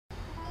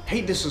Hey,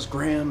 this is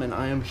Graham, and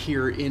I am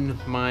here in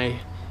my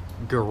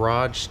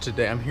garage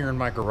today. I'm here in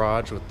my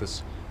garage with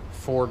this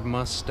Ford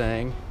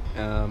Mustang,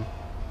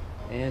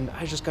 and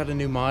I just got a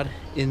new mod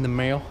in the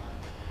mail.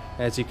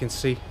 As you can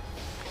see,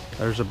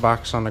 there's a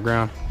box on the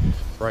ground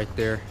right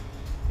there,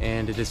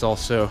 and it is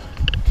also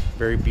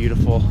very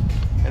beautiful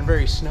and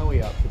very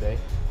snowy out today.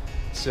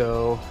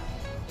 So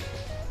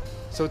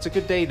it's a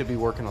good day to be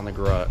working on the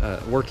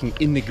garage, working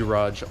in the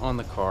garage on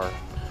the car.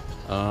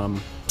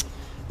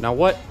 Now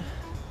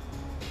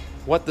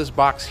what this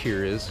box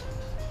here is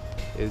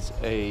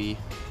a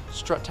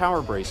strut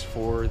tower brace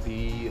for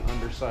the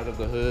underside of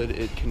the hood.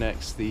 It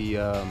connects the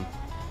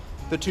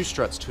two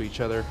struts to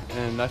each other,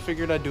 and I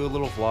figured I'd do a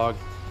little vlog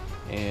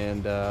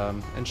and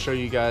show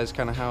you guys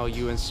kind of how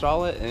you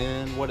install it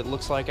and what it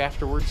looks like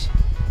afterwards.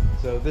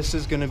 So this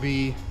is going to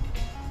be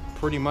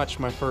pretty much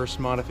my first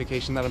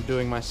modification that I'm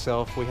doing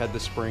myself. We had the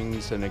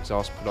springs and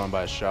exhaust put on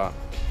by a shop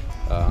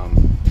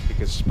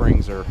because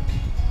springs are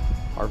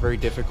very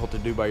difficult to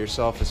do by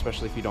yourself,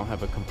 especially if you don't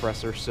have a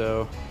compressor.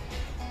 So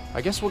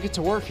I guess we'll get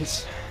to work.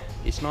 It's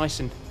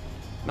nice and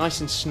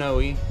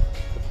snowy.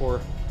 The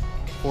poor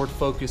Ford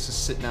Focus is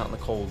sitting out in the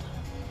cold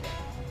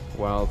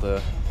while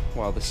the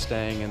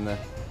Stang and the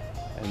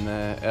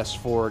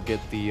S4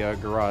 get the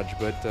garage.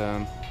 But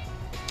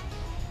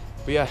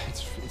yeah,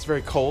 it's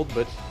very cold,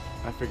 but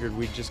I figured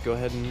we'd just go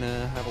ahead and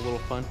have a little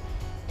fun,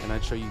 and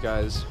I'd show you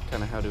guys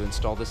kind of how to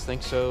install this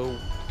thing. So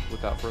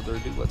without further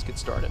ado, let's get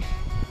started.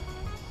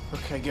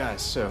 Okay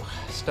guys, so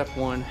step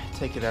one,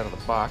 take it out of the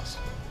box,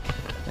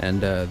 and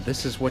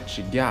this is what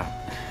you got.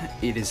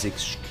 It is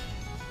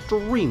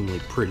extremely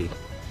pretty.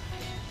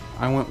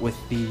 I went with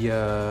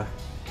the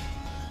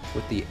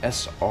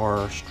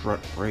SR strut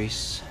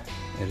brace.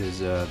 It is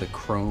the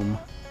chrome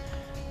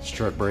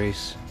strut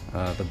brace.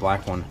 The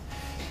black one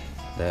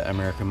that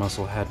American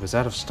Muscle had was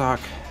out of stock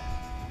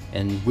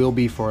and will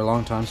be for a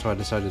long time, so I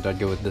decided I'd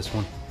go with this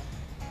one.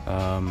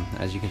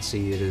 As you can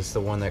see, it is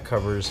the one that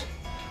covers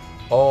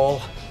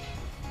all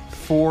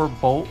 4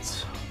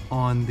 bolts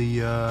on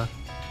the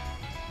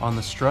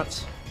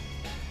struts,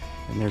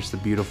 and there's the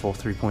beautiful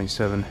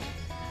 3.7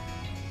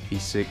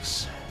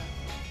 V6.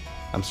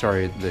 I'm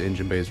sorry, the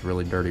engine bay is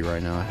really dirty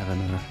right now. I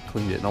haven't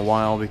cleaned it in a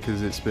while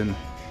because it's been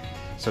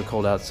so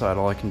cold outside.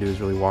 All I can do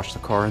is really wash the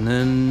car and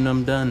then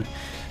I'm done.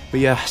 But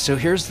yeah, so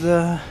here's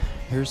the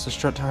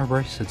strut tower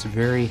brace. It's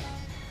very,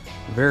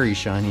 very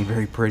shiny,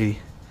 very pretty.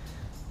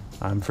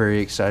 I'm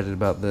very excited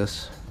about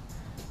this.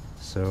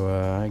 So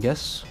I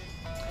guess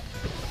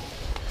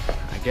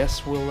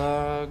we'll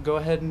go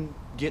ahead and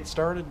get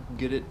started,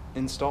 get it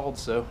installed.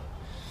 So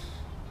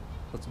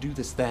let's do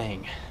this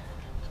thing.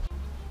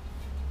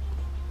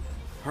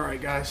 All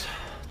right, guys,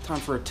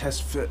 time for a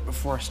test fit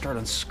before I start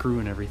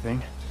unscrewing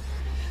everything.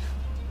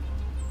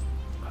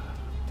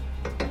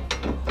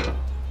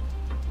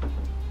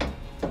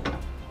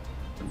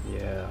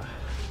 Yeah,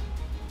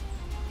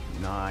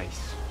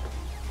 nice.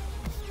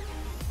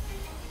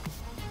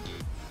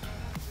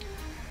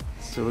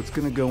 So it's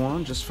gonna go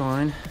on just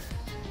fine.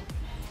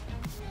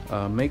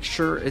 Make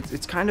sure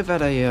it's kind of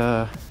at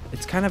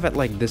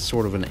like this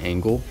sort of an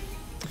angle.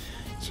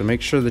 So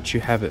make sure that you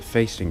have it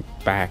facing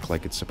back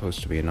like it's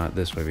supposed to be, and not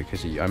this way,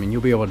 because I mean,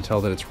 you'll be able to tell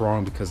that it's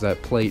wrong because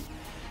that plate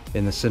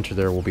in the center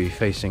there will be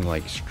facing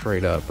like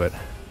straight up.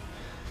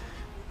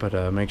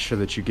 But make sure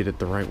that you get it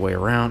the right way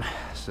around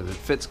so that it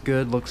fits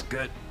good, looks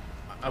good.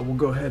 I will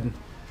go ahead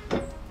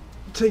and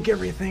take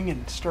everything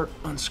and start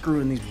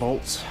unscrewing these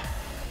bolts.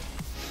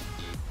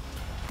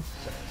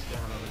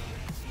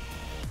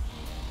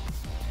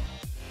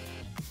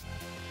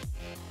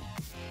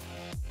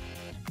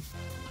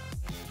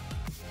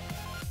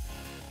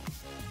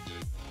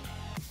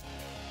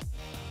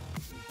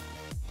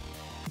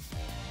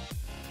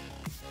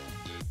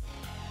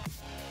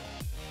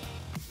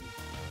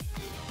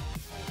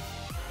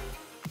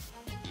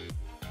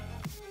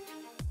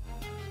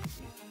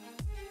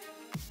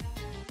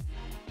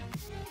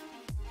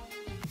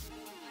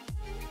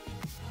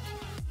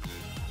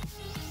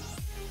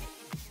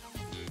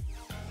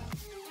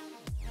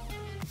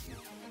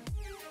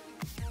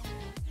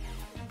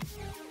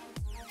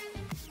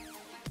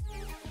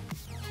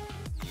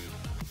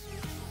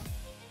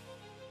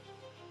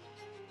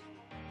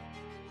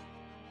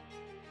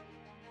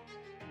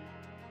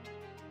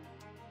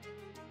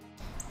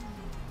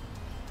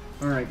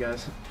 Alright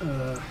guys,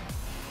 so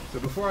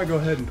before I go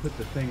ahead and put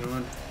the thing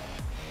on,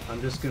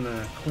 I'm just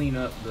gonna clean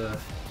up the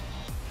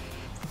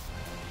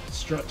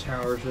strut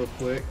towers real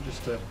quick,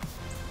 just to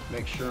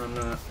make sure I'm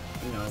not,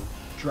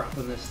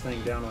 dropping this thing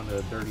down onto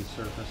a dirty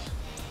surface.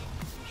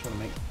 Just want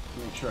to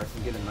make sure I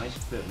can get a nice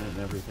fitment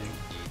and everything.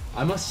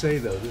 I must say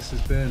though, this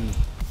has been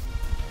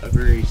a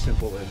very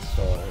simple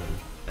install,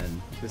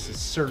 and this is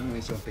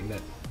certainly something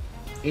that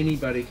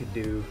anybody could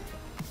do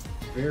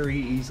very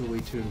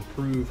easily to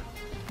improve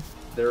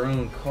their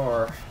own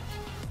car.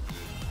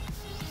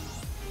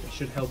 It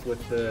should help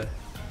with the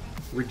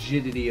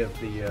rigidity of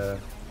the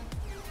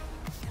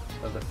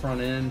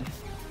front end,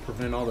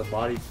 prevent all the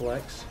body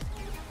flex.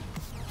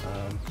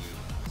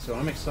 So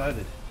I'm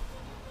excited.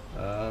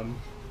 But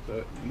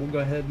So we'll go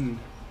ahead and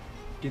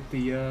get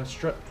the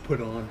strut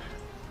put on.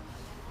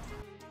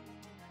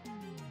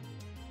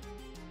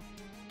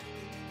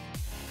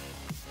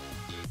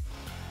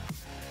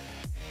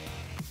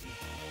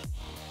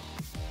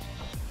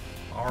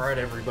 Alright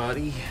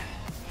everybody,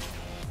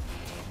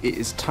 it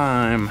is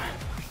time.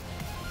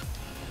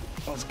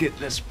 Let's get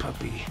this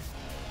puppy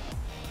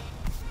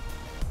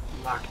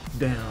locked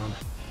down.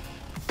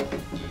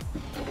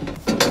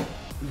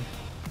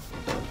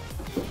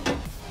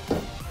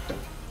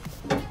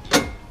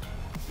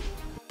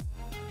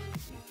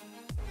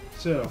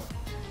 So,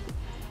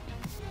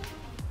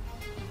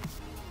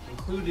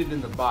 included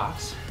in the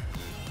box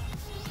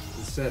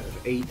is a set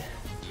of 8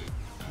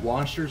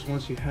 washers.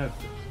 Once you have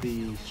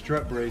the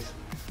strut brace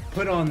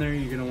put on there,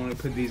 you're going to want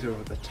to put these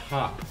over the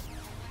top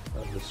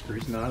of the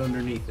screws, not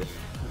underneath it,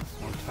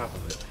 on top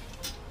of it.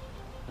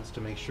 That's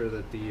to make sure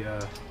that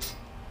the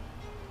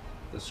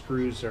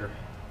screws are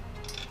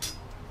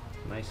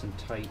nice and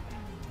tight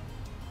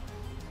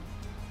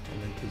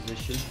and in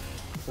position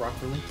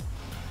properly.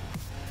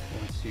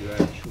 Once you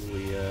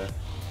actually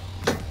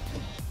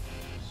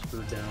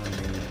screw down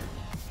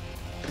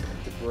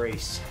the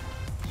brace.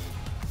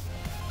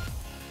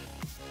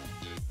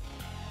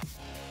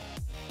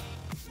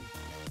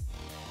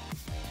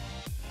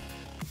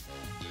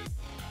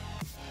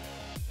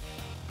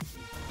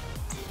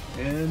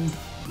 And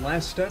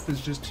last step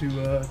is just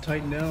to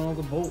tighten down all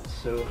the bolts,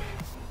 so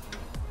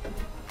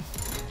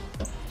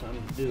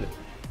time to do it.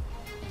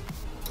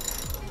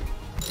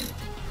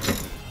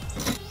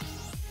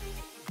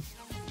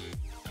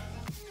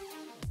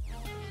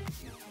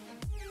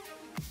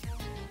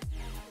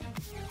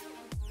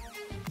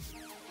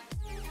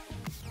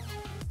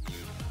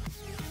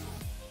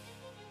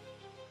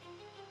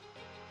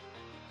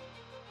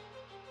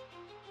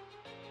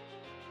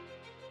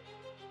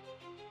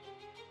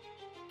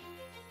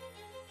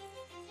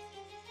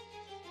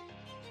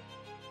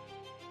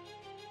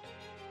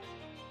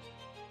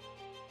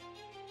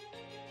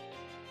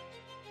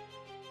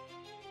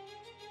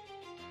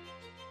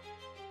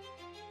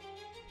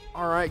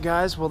 Alright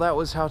guys, well that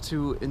was how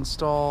to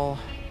install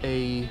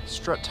a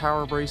strut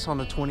tower brace on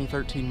a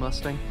 2013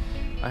 Mustang.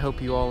 I hope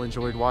you all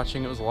enjoyed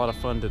watching. It was a lot of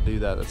fun to do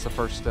that. That's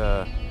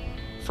the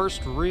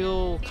first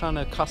real kind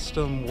of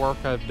custom work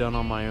I've done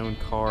on my own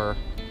car.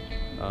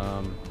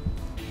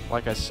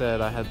 Like I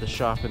said, I had the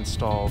shop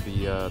install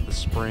the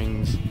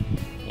springs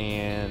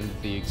and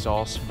the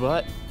exhaust,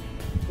 but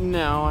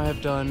now I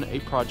have done a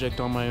project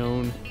on my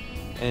own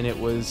and it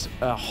was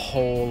a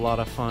whole lot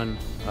of fun.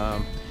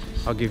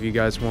 I'll give you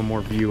guys one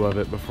more view of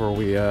it before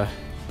we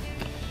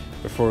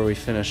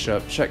finish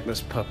up. Check this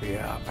puppy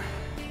out.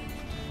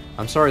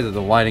 I'm sorry that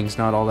the lighting's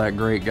not all that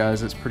great,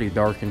 guys. It's pretty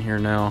dark in here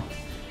now.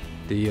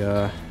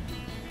 The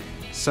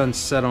sun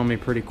set on me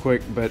pretty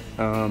quick, but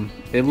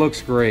it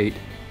looks great.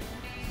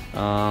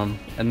 And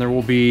there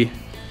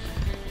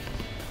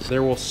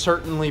will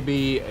certainly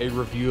be a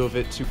review of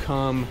it to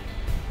come.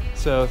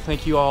 So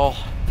thank you all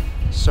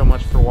so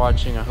much for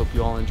watching. I hope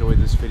you all enjoyed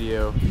this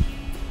video.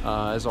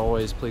 As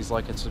always, please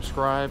like and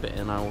subscribe,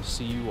 and I will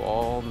see you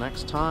all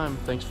next time.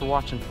 Thanks for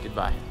watching.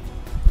 Goodbye.